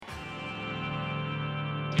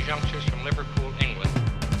youngsters from Liverpool, England.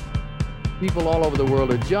 People all over the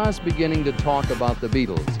world are just beginning to talk about the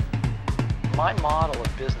Beatles. My model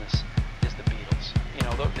of business is the Beatles. You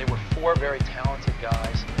know, they were four very talented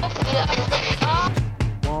guys.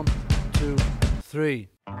 1, 2, 3.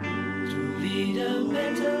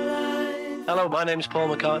 Hello, my name's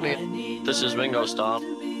Paul McCartney. This is Ringo Starr.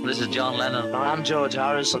 This is John Lennon. I'm George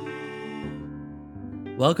Harrison.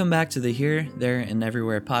 Welcome back to the Here, There, and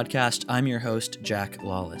Everywhere podcast. I'm your host, Jack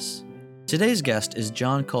Lawless. Today's guest is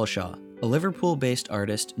John Culshaw, a Liverpool-based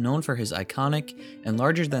artist known for his iconic and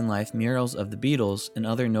larger-than-life murals of the Beatles and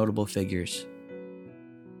other notable figures.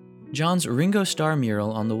 John's Ringo Starr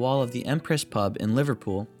mural on the wall of the Empress pub in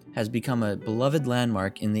Liverpool has become a beloved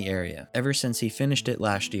landmark in the area ever since he finished it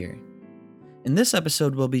last year. In this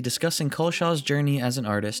episode, we'll be discussing Culshaw's journey as an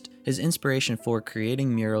artist, his inspiration for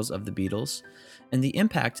creating murals of the Beatles, and the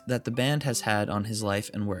impact that the band has had on his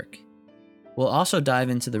life and work. We'll also dive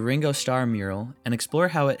into the Ringo Starr mural and explore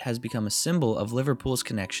how it has become a symbol of Liverpool's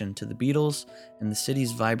connection to the Beatles and the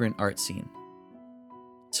city's vibrant art scene.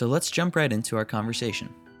 So let's jump right into our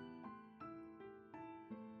conversation.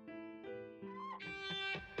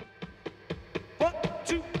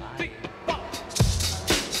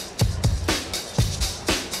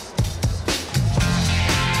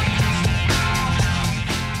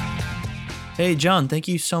 Hey, John, thank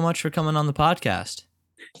you so much for coming on the podcast.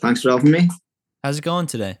 Thanks for having me. How's it going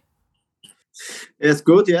today? It's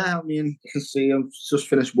good, yeah. I mean, you can see I've just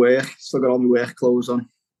finished work. Still got all my work clothes on.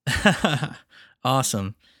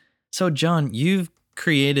 Awesome. So, John, you've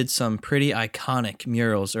created some pretty iconic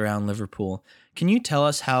murals around Liverpool. Can you tell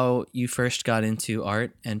us how you first got into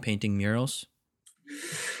art and painting murals?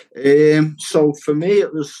 So for me,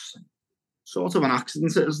 it was sort of an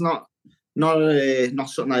accident. It was not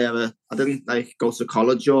something I didn't like go to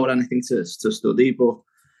college or anything to study, but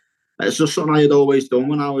it's just something I had always done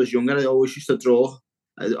when I was younger. I always used to draw.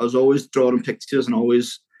 I was always drawing pictures and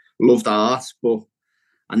always loved art, but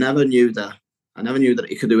I never knew that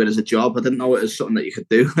you could do it as a job. I didn't know it as something that you could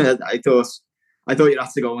do. I thought you'd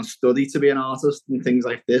have to go and study to be an artist and things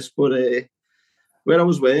like this. But where I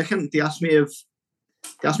was working, they asked me if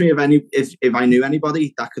I knew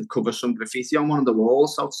anybody that could cover some graffiti on one of the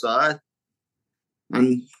walls outside.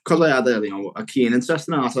 And because I had a keen interest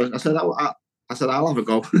in art, I said I'll have a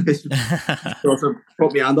go. Sort of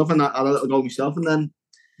put my hand up and I'll have a go myself. And then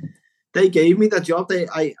they gave me the job.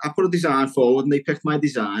 I put a design forward and they picked my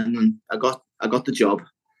design and I got the job.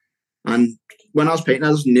 And when I was painting,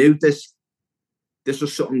 I just knew this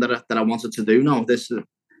was something that I wanted to do now.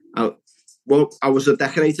 I was a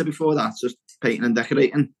decorator before that, just painting and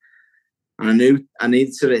decorating. And I knew I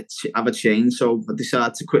needed to have a change, so I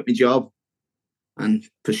decided to quit my job and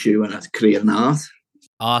pursue a career in art.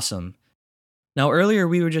 Awesome. Now, earlier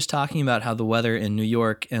we were just talking about how the weather in New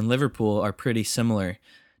York and Liverpool are pretty similar.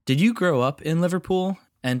 Did you grow up in Liverpool?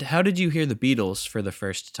 And how did you hear the Beatles for the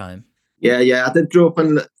first time? Yeah, I did grow up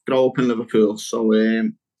in Liverpool. So,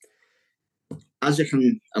 as you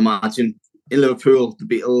can imagine, in Liverpool, the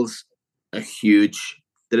Beatles are huge.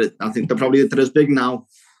 I think they're as big now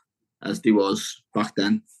as they was back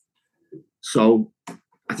then. So,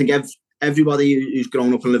 I think everybody who's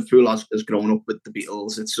grown up in Liverpool has grown up with the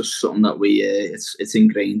Beatles. It's just something that it's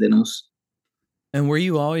ingrained in us. And were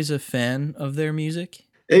you always a fan of their music?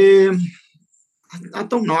 I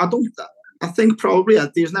don't know. I think probably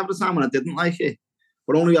there was never a time when I didn't like it,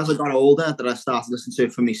 but only as I got older that I started listening to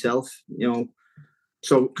it for myself. You know,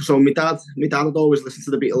 so my dad had always listened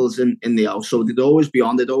to the Beatles in the house, so they'd always be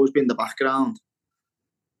on. They'd always be in the background.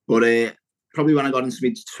 But probably when I got into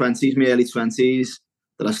my early 20s,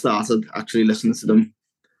 that I started actually listening to them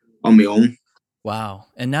on my own. Wow.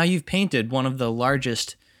 And now you've painted one of the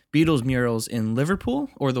largest Beatles murals in Liverpool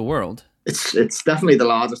or the world? It's definitely the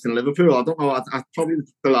largest in Liverpool. I don't know, probably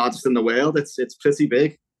the largest in the world. It's pretty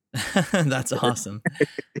big. That's awesome.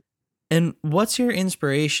 And what's your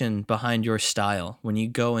inspiration behind your style when you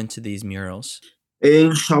go into these murals?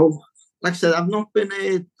 So, like I said, I've not been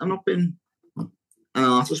an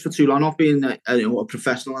artist for too long. I've not been a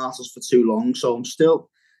professional artist for too long. So I'm still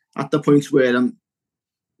at the point where I'm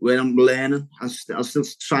learning. I'm still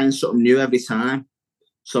trying something new every time.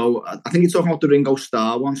 So I think you're talking about the Ringo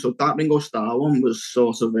Starr one. So that Ringo Starr one was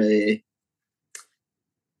sort of the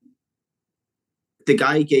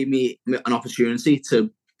guy gave me an opportunity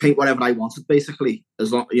to paint whatever I wanted, basically,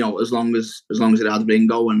 as long as it had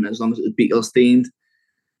Ringo and as long as it was Beatles themed.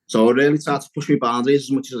 So I really tried to push my boundaries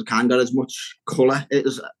as much as I can, get as much colour.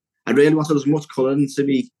 I really wanted as much colour and to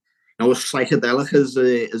be, as psychedelic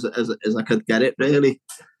as I could get it, really.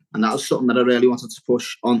 And that was something that I really wanted to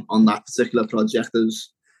push on that particular project.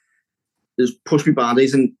 is push my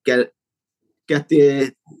boundaries and get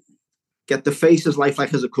the face as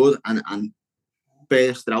lifelike as it could, and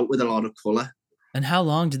burst it out with a lot of colour. And how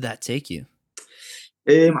long did that take you?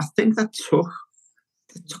 I think that took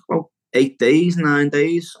about 8 days, 9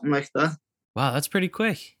 days, something like that. Wow, that's pretty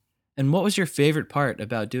quick. And what was your favorite part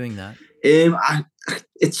about doing that? It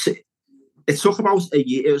took about a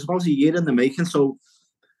year. It was about a year in the making. So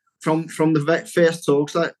from the first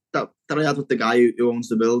talks that I had with the guy who owns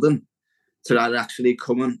the building to that actually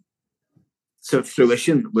coming to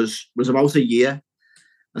fruition was about a year.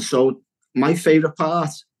 And so my favourite part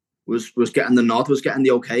was getting the nod, was getting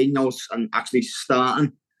the okay, and actually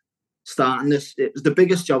starting this. It was the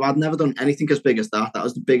biggest job. I'd never done anything as big as that. That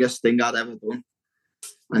was the biggest thing I'd ever done.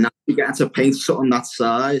 And actually getting to paint something that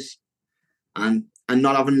size and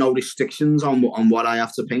not having no restrictions on what I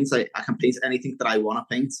have to paint. I can paint anything that I want to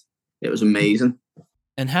paint. It was amazing.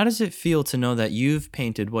 And how does it feel to know that you've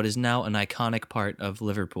painted what is now an iconic part of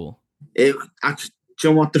Liverpool? Do you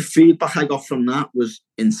know what? The feedback I got from that was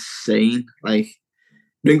insane. Like,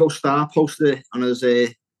 Ringo Starr posted it on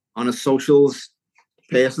his socials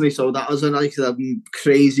personally, so that was a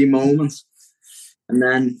crazy moment. And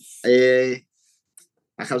then I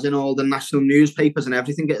was in all the national newspapers and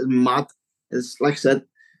everything, getting mad. It's like I said,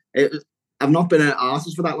 I've not been an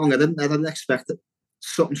artist for that long. I didn't expect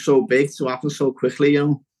something so big to happen so quickly.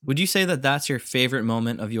 Would you say that that's your favorite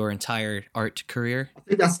moment of your entire art career? I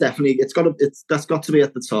think that's definitely that's got to be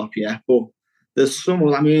at the top, yeah. But there's some.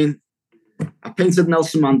 I mean, I painted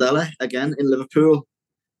Nelson Mandela again in Liverpool,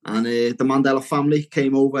 and the Mandela family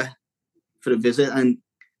came over for a visit and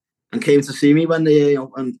came to see me when they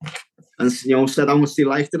and said how much they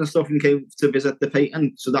liked it and stuff, and came to visit the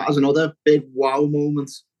painting. So that was another big wow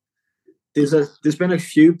moment. There's been a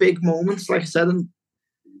few big moments, like I said, and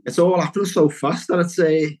it's all happened so fast that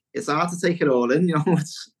it's hard to take it all in.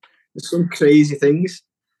 It's some crazy things.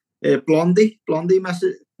 Blondie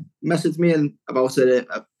messaged me about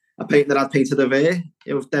a painting that I'd painted of her,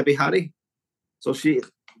 of Debbie Harry. So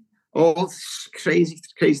all crazy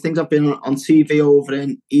things. I've been on TV over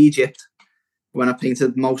in Egypt when I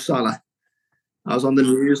painted Mo Salah. I was on the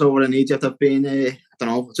news over in Egypt. I've been, I don't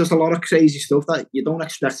know, just a lot of crazy stuff that you don't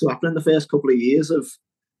expect to happen in the first couple of years of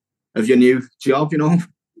your new job,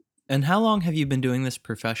 And how long have you been doing this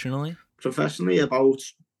professionally? Professionally, about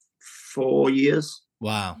 4 years.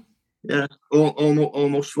 Wow. Yeah,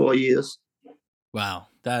 almost 4 years. Wow,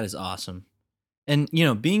 that is awesome. And,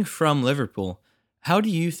 being from Liverpool, how do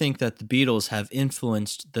you think that the Beatles have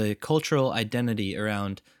influenced the cultural identity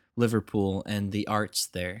around Liverpool and the arts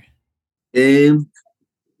there?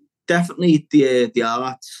 Definitely the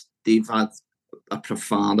arts. They've had a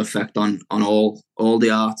profound effect on all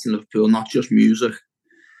the arts in Liverpool, not just music.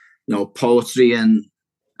 Poetry and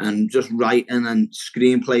just writing and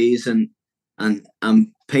screenplays and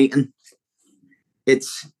painting.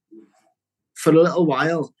 It's for a little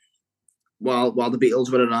while the Beatles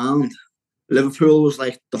were around, Liverpool was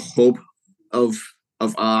like the hub of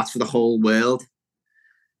art for the whole world,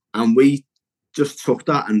 and we just took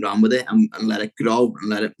that and ran with it and let it grow and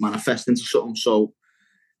let it manifest into something. So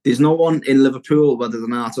there's no one in Liverpool, whether they're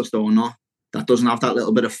an artist or not, that doesn't have that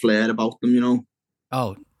little bit of flair about them.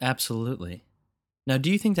 Oh, absolutely. Now, do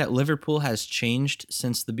you think that Liverpool has changed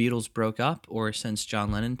since the Beatles broke up or since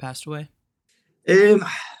John Lennon passed away? I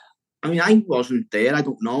mean, I wasn't there. I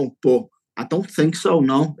don't know, but I don't think so.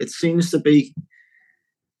 No, it seems to be.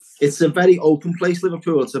 It's a very open place,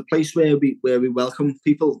 Liverpool. It's a place where we welcome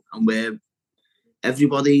people and where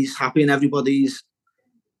everybody's happy and everybody's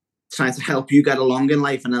trying to help you get along in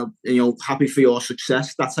life and happy for your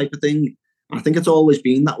success, that type of thing. And I think it's always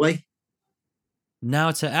been that way.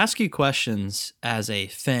 Now, to ask you questions as a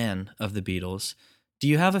fan of the Beatles, do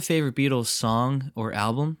you have a favorite Beatles song or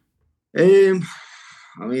album? I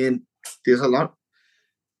mean, there's a lot.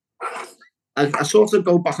 I sort of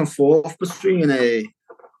go back and forth between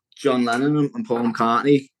John Lennon and Paul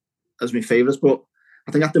McCartney as my favourites, but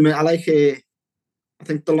I think at the minute I like I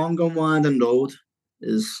think The Long and Winding Road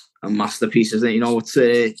is a masterpiece, isn't it?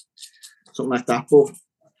 It's something like that.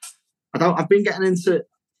 But I've been getting into,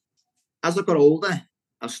 as I got older,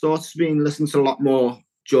 I've started listening to a lot more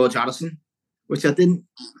George Harrison, which I didn't.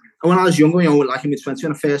 When I was younger, like in my 20s,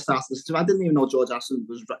 when I first started listening to him, I didn't even know George Harrison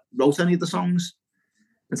wrote any of the songs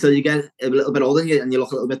until you get a little bit older and you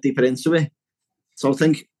look a little bit deeper into it. So I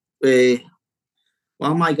think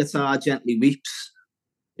While My Guitar Gently Weeps,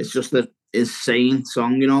 it's just an insane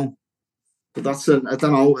song, But that's I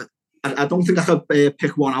don't know. I don't think I could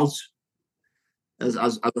pick one out as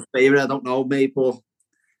a favourite. I don't know, mate, but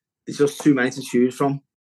there's just too many to choose from.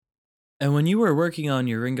 And when you were working on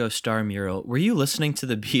your Ringo Starr mural, were you listening to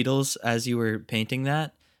the Beatles as you were painting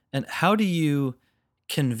that? And how do you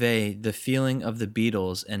convey the feeling of the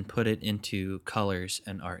Beatles and put it into colors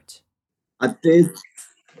and art? I did.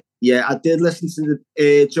 Yeah, I did listen to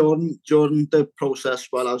the during the process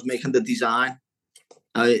while I was making the design.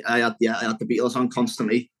 I had the Beatles on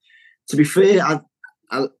constantly. To be fair,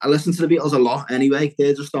 I listen to the Beatles a lot anyway.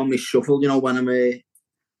 They're just on my shuffle,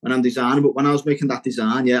 when I'm designing. But when I was making that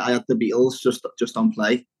design, yeah, I had the Beatles just on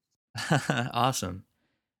play. Awesome.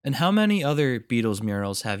 And how many other Beatles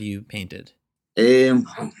murals have you painted? I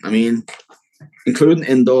mean, including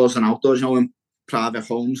indoors and outdoors, in private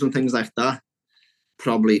homes and things like that,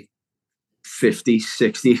 probably 50,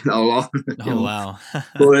 60, a lot. Oh, wow.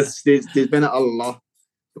 But there's been a lot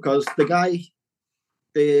because the guy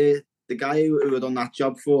who had done that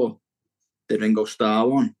job for the Ringo Starr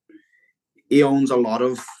one, he owns a lot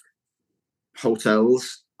of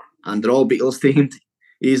hotels and they're all Beatles themed.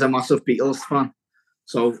 He's a massive Beatles fan.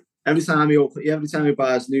 So every time he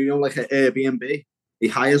buys new, like an Airbnb, he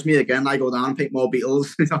hires me again. I go down and paint more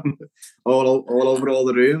Beatles all over all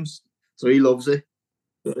the rooms. So he loves it.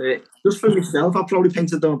 But, just for myself, I probably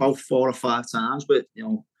painted them about 4 or 5 times. But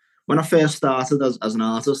when I first started as an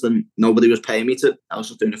artist and nobody was paying me I was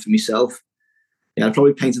just doing it for myself. Yeah, I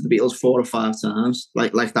probably painted the Beatles 4 or 5 times,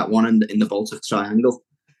 like that one in the Baltic Triangle.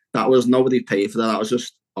 That was nobody paid for that. That was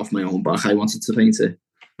just off my own back. I wanted to paint it.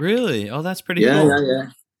 Really? Oh, that's pretty cool. Yeah.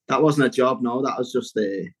 That wasn't a job. No, that was just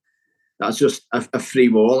a free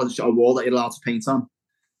wall, a wall that you're allowed to paint on.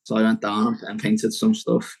 So I went down and painted some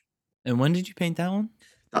stuff. And when did you paint that one?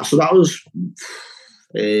 So that was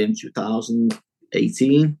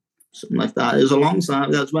 2018, something like that. It was a long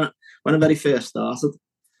time. That was when I very first started.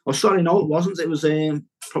 Oh, sorry, no, it wasn't. It was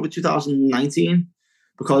probably 2019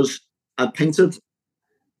 because I painted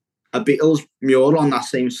a Beatles mural on that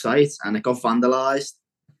same site and it got vandalised.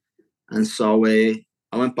 And so I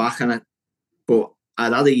went back but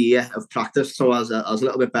I'd had a year of practice, so I was a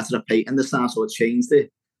little bit better at painting this time, so I changed it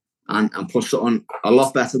and pushed it on a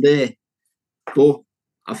lot better there. But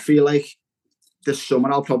I feel like this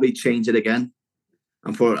summer I'll probably change it again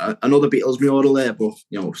and put another Beatles mural there, but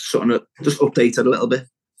something just update it a little bit.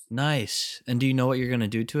 Nice. And do you know what you're going to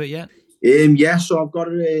do to it yet? Yeah, so I've got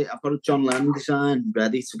a John Lennon design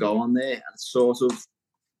ready to go on there, and it's sort of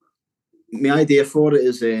my idea for it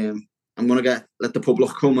is I'm going to let the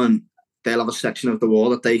public come and they'll have a section of the wall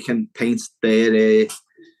that they can paint their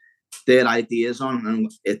ideas on,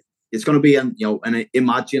 and it's going to be an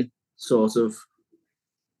Imagine sort of.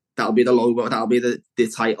 That'll be the logo. That'll be the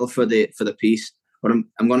title for the piece. But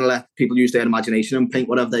I'm going to let people use their imagination and paint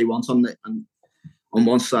whatever they want on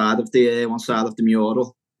one side of the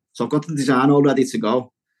mural. So I've got the design all ready to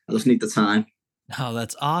go. I just need the time. Oh,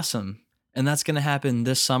 that's awesome. And that's going to happen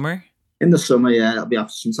this summer? In the summer, yeah. It'll be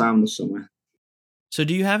after sometime in the summer. So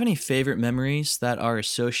do you have any favorite memories that are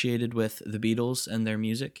associated with the Beatles and their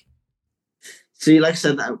music? See, like I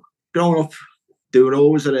said, growing up, they were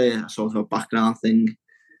always a sort of a background thing.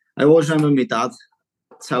 I always remember my dad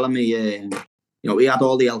telling me, he had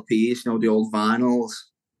all the LPs, the old vinyls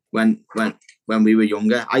when we were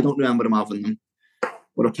younger. I don't remember him having them.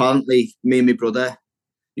 But apparently, me and my brother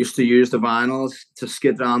used to use the vinyls to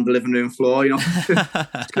skid around the living room floor,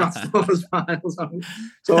 scratch all those vinyls on.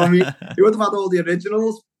 So, I mean, he would have had all the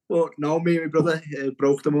originals, but no, me and my brother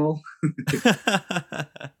broke them all.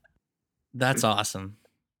 That's awesome.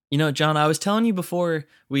 John, I was telling you before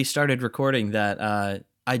we started recording that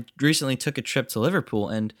I recently took a trip to Liverpool,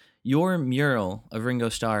 and your mural of Ringo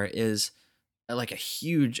Starr is like a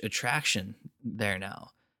huge attraction there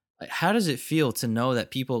now. How does it feel to know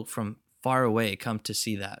that people from far away come to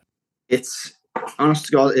see that? It's, honest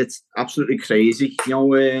to God, it's absolutely crazy,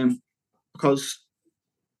 because,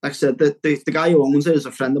 like I said, the guy who owns it is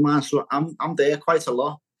a friend of mine, so I'm there quite a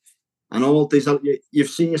lot. And all these,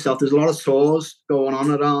 you've seen yourself, there's a lot of tours going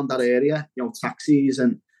on around that area, taxis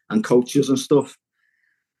and coaches and stuff.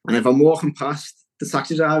 And if I'm walking past, the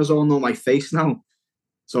taxi drivers all know my face now.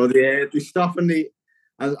 So they stop and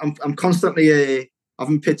I'm constantly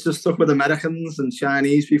having pictures stuck with Americans and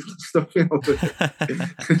Chinese people and stuff.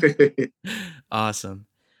 Awesome.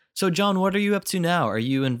 So, John, what are you up to now? Are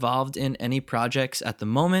you involved in any projects at the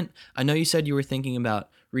moment? I know you said you were thinking about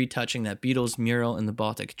retouching that Beatles mural in the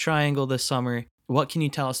Baltic Triangle this summer. What can you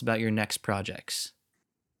tell us about your next projects?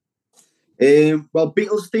 Well,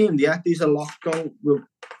 Beatles themed, yeah. There's a lot going. Like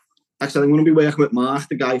I said, I'm going to be working with Mark,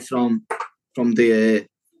 the guy from the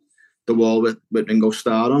wall with Ringo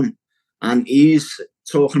Starr on, and he's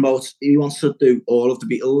talking about he wants to do all of the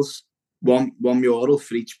Beatles, one mural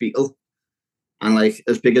for each Beatle, and like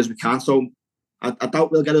as big as we can. So I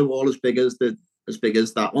doubt we'll get a wall as big as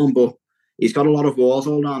that one, but he's got a lot of walls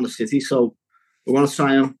all around the city, so we want to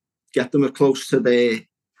try and get them as close to their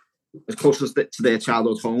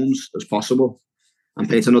childhood homes as possible, and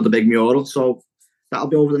paint another big mural. So that'll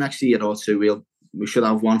be over the next year or two. We should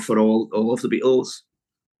have one for all of the Beatles.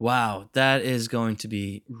 Wow, that is going to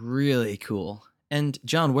be really cool. And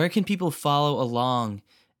John, where can people follow along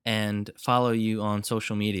and follow you on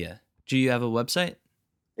social media? Do you have a website?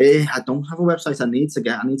 I don't have a website. I need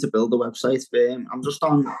to build a website.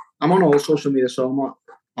 I'm on all social media, so I'm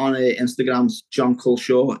on Instagram's John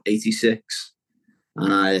Culshaw 86,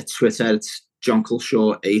 and Twitter it's John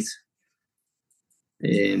Culshaw 8.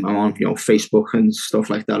 I'm on Facebook and stuff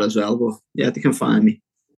like that as well. But yeah, they can find me.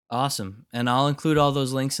 Awesome. And I'll include all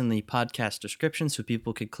those links in the podcast description so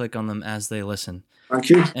people could click on them as they listen. Thank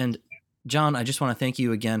you. And John, I just want to thank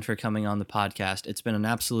you again for coming on the podcast. It's been an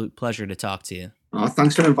absolute pleasure to talk to you. Oh,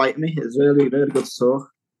 thanks for inviting me. It's really, really good to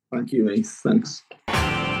talk. Thank you, mate. Thanks.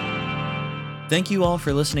 Thank you all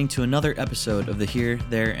for listening to another episode of the Here,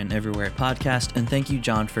 There, and Everywhere podcast, and thank you,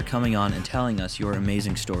 John, for coming on and telling us your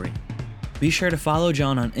amazing story. Be sure to follow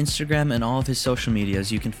John on Instagram and all of his social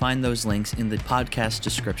medias. You can find those links in the podcast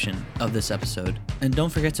description of this episode. And don't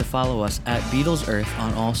forget to follow us at Beatles Earth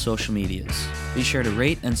on all social medias. Be sure to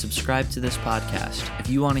rate and subscribe to this podcast if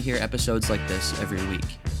you want to hear episodes like this every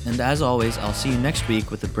week. And as always, I'll see you next week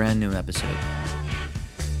with a brand new episode.